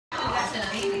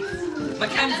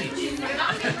Mackenzie.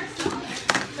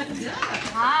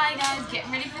 Hi guys,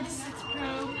 getting ready for the sits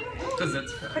probe. The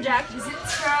sits probe. Project. The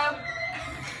sits probe.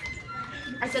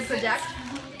 I said project.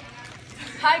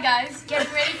 Hi guys,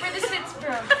 getting ready for the sits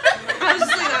probe. I was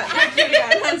just like that. Do it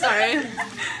again. I'm sorry.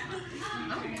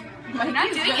 I'm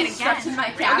not doing it again. My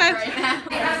calf right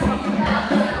now.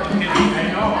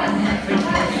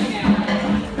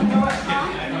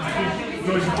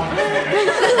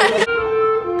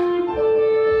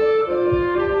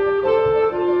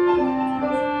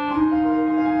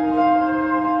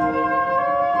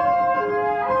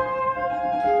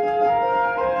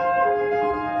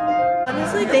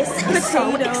 Honestly, this is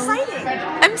so exciting.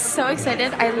 I'm so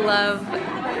excited. I love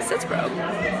sits probe.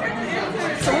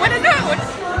 So what is it?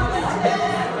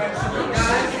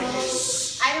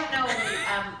 I don't know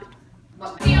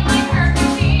what. Feel like her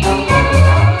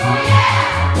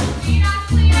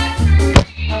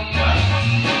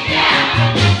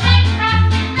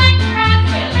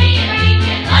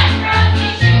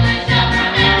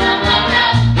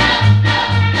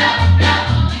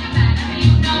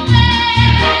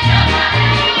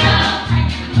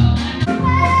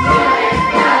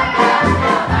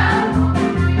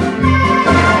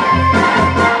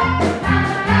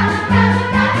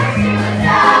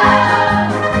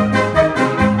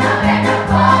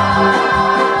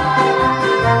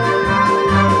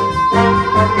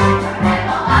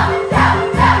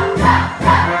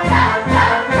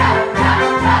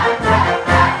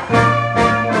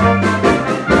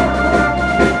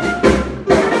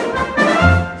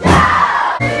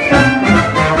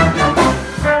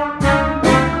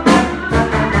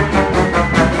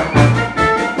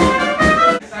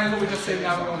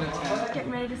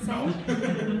Getting ready to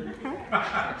sing.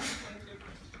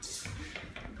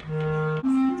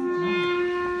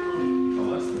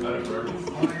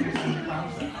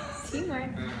 teamwork.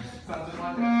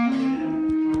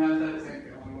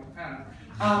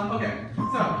 Okay,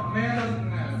 so man doesn't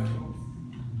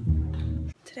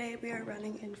know. Today we are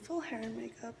running in full hair and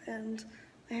makeup, and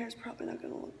my hair is probably not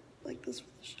gonna look like this for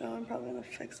the show. I'm probably gonna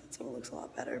fix it so it looks a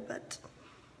lot better, but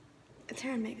it's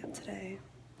hair and makeup today.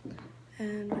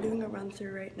 And we're doing a run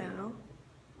through right now,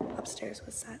 upstairs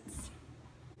with sets.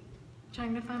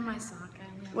 Trying to find my sock.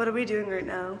 What are we doing right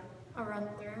now? A run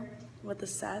through. With the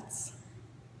sets?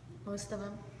 Most of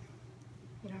them.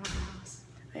 You don't have a house.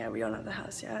 Yeah, we don't have the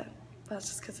house yet. That's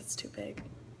just because it's too big.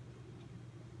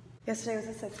 Yesterday was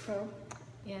a sets pro.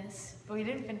 Yes, but we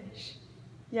didn't finish.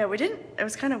 Yeah, we didn't. It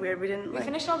was kind of weird. We didn't. We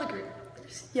finished all the group.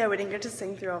 Yeah, we didn't get to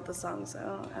sing through all the songs,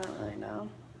 so I don't really know.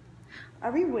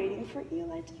 Are we waiting for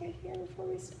Eli to get here before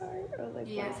we start, or like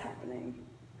Yeah. what is happening?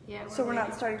 Yeah. So we're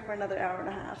not starting for another hour and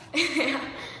a half. Yeah.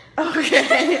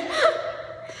 Okay.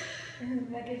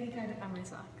 That gave me time to find my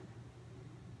sock.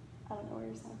 I don't know where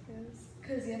your sock is.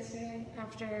 Because yesterday,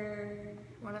 after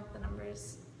one of the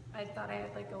numbers, I thought I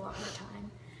had like a lot more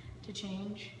time to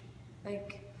change.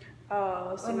 Like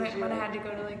Oh, so when I had to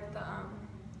go to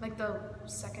like the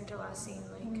second to last scene,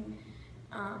 like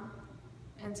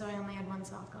and so I only had one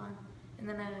sock on. And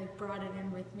then I like brought it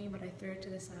in with me, but I threw it to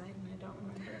the side and I don't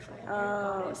remember if I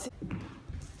ever got it.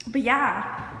 But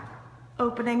yeah,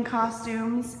 opening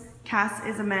costumes. Cass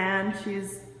is a man.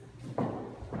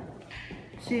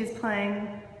 She's playing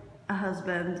a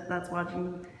husband that's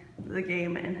watching the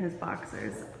game in his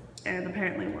boxers, and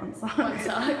apparently one sock. One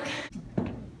sock.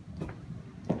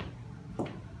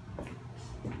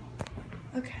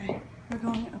 Okay, we're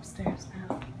going upstairs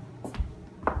now.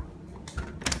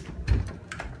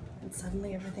 And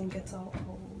suddenly everything gets all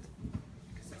old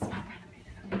because it's not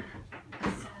renovated.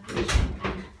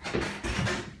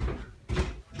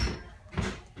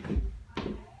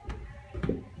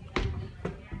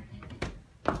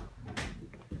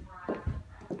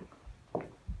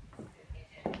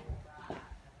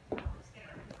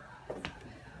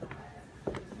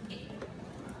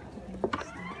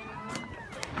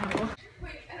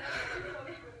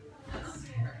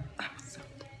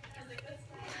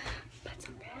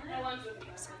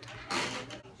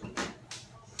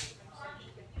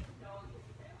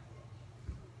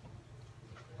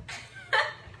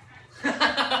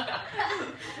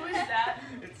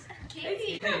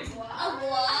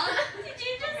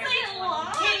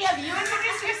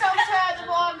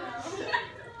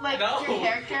 Like No. your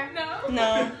character? No.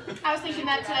 No. I was thinking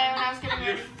that today when I was getting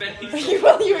Your ready. face.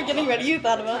 While you were getting ready, you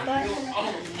thought about that?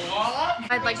 Oh,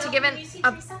 what? I'd like to give an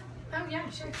Oh yeah,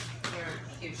 sure.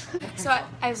 So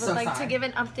I would like to give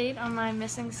an update on my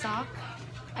missing sock.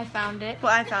 I found it.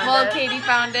 Well, I found Well, it. Katie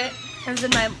found it. It was in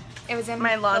my It was in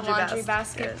My the laundry laundry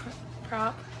basket basket.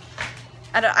 prop.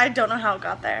 I don't know how it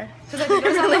got there. Because I think it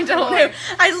was on the floor.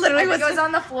 I literally I think was it was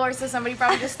on the floor, so somebody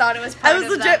probably just thought it was I part was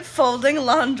of legit that. folding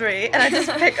laundry, and I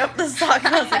just pick up the sock,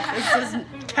 and I was like, this is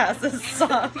Cass's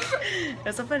sock. It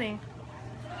was so funny.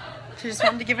 She just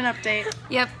wanted to give an update.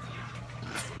 Yep.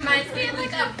 Reminds me of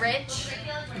like a rich,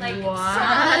 like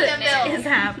What is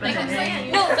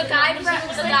happening? No, the guy from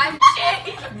the guy.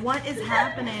 What is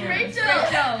happening? Rachel.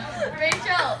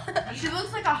 She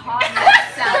looks like a hot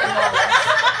Sally Bowles.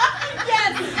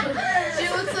 Yes. She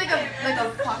looks like a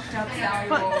fucked up Sally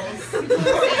Bowles.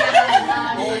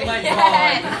 Oh my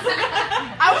god.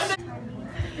 I was.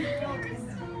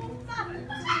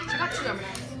 I got two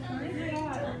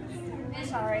M&Ms.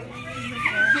 Sorry.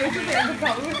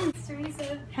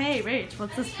 Hey, Rach,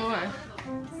 what's this for?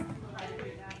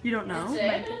 You don't know?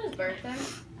 His birthday.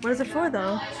 What is it for,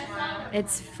 though?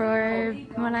 It's for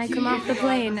when I come off the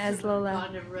plane as Lola.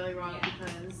 Really wrong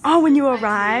because. Oh, when you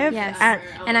arrive? Yes. At,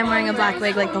 And I'm wearing a black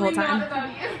wig like the whole time.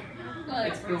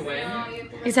 It's for when?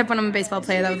 Except when I'm a baseball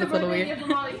player, that would look a little weird.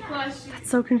 it's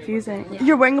so confusing.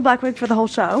 You're wearing a black wig for the whole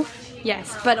show?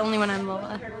 Yes, but only when I'm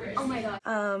Lola.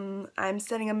 I'm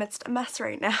sitting amidst a mess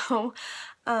right now.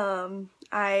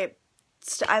 I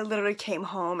literally came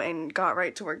home and got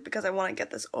right to work because I want to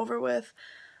get this over with.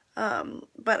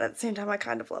 But at the same time, I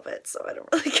kind of love it, so I don't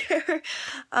really care.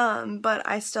 But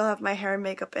I still have my hair and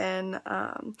makeup in.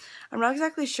 I'm not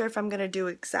exactly sure if I'm gonna do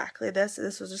exactly this.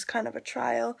 This was just kind of a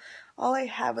trial. All I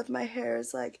have with my hair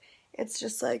is like, it's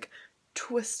just like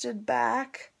twisted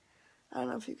back. I don't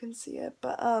know if you can see it,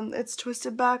 but it's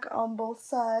twisted back on both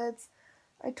sides.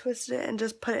 I twisted it and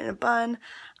just put it in a bun.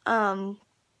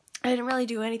 I didn't really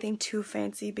do anything too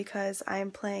fancy because I am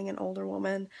playing an older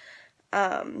woman.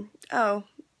 Oh,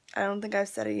 I don't think I've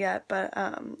said it yet, but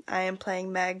I am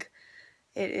playing Meg.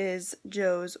 It is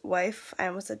Joe's wife. I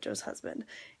almost said Joe's husband.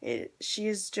 She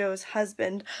is Joe's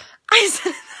husband. I said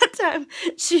it that time.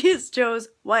 She is Joe's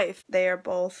wife. They are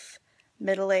both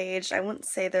middle-aged. I wouldn't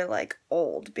say they're like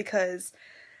old because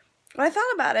when I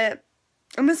thought about it,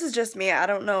 and this is just me, I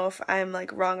don't know if I'm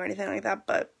like wrong or anything like that,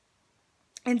 but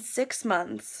in 6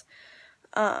 months,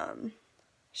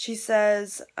 she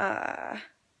says,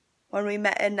 when we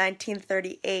met in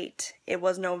 1938, it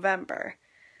was November.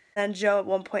 And Joe at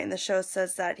one point in the show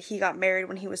says that he got married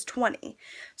when he was 20.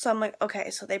 So I'm like, okay,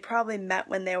 so they probably met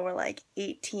when they were like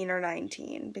 18 or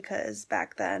 19, because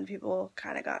back then people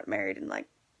kind of got married and like,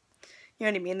 you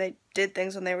know what I mean? They did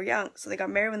things when they were young. So they got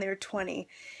married when they were 20.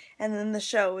 And then the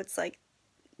show, it's like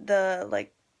the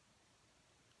like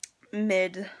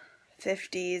mid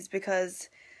 50s because,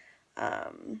 I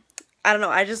don't know,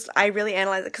 I really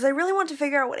analyzed it because I really want to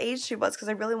figure out what age she was because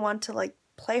I really want to like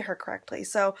play her correctly.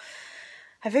 So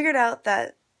I figured out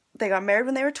that they got married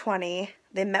when they were 20.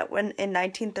 They met in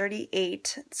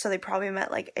 1938, so they probably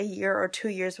met like a year or 2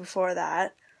 years before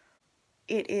that.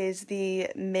 It is the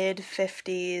mid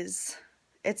 50s.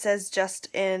 It says just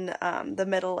in the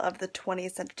middle of the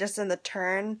 20th century, just in the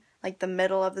turn, like the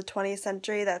middle of the 20th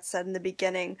century. That's said in the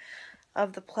beginning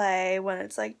of the play when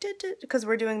it's like, because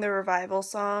we're doing the revival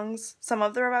songs, some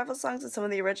of the revival songs and some of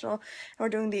the original, and we're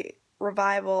doing the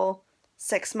revival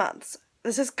 6 months.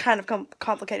 This is kind of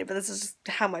complicated, but this is just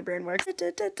how my brain works.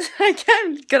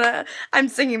 I'm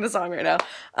singing the song right now.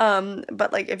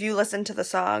 But like if you listen to the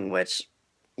song, which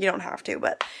you don't have to,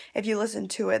 but if you listen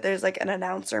to it, there's like an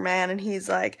announcer man and he's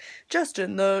like, just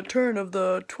in the turn of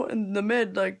the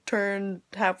mid, like turn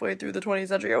halfway through the 20th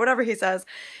century or whatever he says.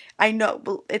 I know,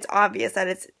 but it's obvious that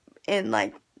it's in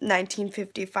like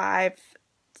 1955,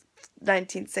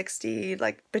 1960,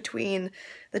 like between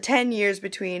the 10 years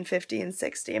between 50 and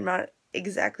 60. I'm not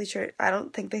exactly sure. I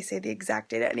don't think they say the exact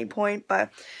date at any point,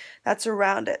 but that's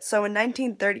around it. So in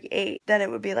 1938, then it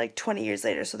would be like 20 years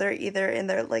later. So they're either in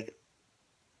their like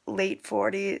late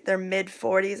 40s, their mid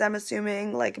 40s, I'm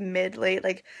assuming, like mid-late,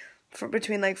 like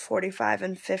between like 45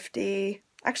 and 50.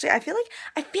 Actually, I feel like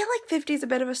 50 is a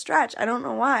bit of a stretch. I don't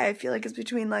know why. I feel like it's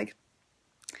between like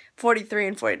 43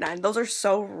 and 49. Those are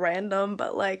so random,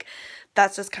 but like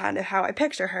that's just kind of how I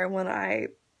picture her when I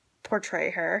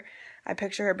portray her. I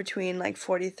picture her between like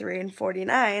 43 and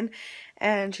 49,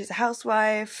 and she's a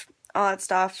housewife, all that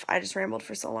stuff. I just rambled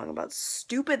for so long about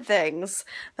stupid things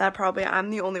that probably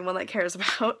I'm the only one that cares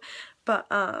about. But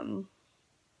I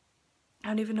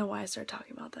don't even know why I started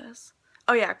talking about this.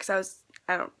 Oh yeah, because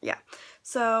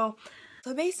So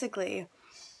basically,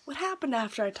 what happened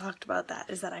after I talked about that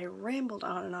is that I rambled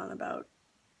on and on about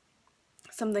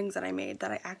some things that I made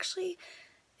that I actually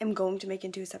am going to make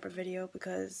into a separate video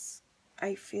because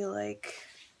I feel like,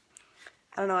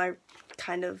 I don't know, I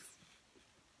kind of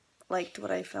liked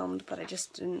what I filmed, but I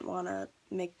just didn't want to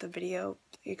make the video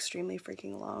extremely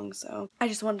freaking long, so I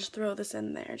just wanted to throw this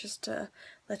in there just to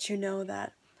let you know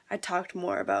that I talked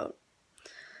more about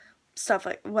stuff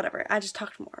like whatever. I just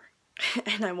talked more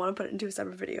and I want to put it into a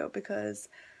separate video because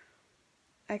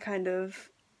I kind of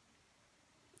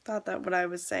thought that what I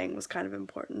was saying was kind of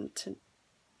important to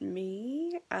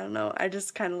me. I don't know, I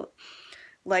just kind of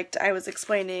liked, I was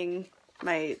explaining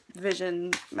my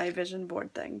vision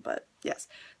board thing, but yes.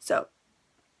 So,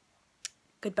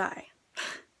 goodbye.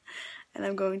 And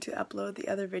I'm going to upload the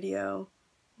other video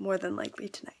more than likely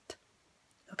tonight.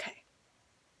 Okay.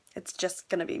 It's just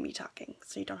gonna be me talking,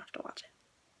 so you don't have to watch it.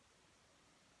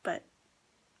 But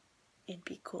it'd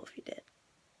be cool if you did.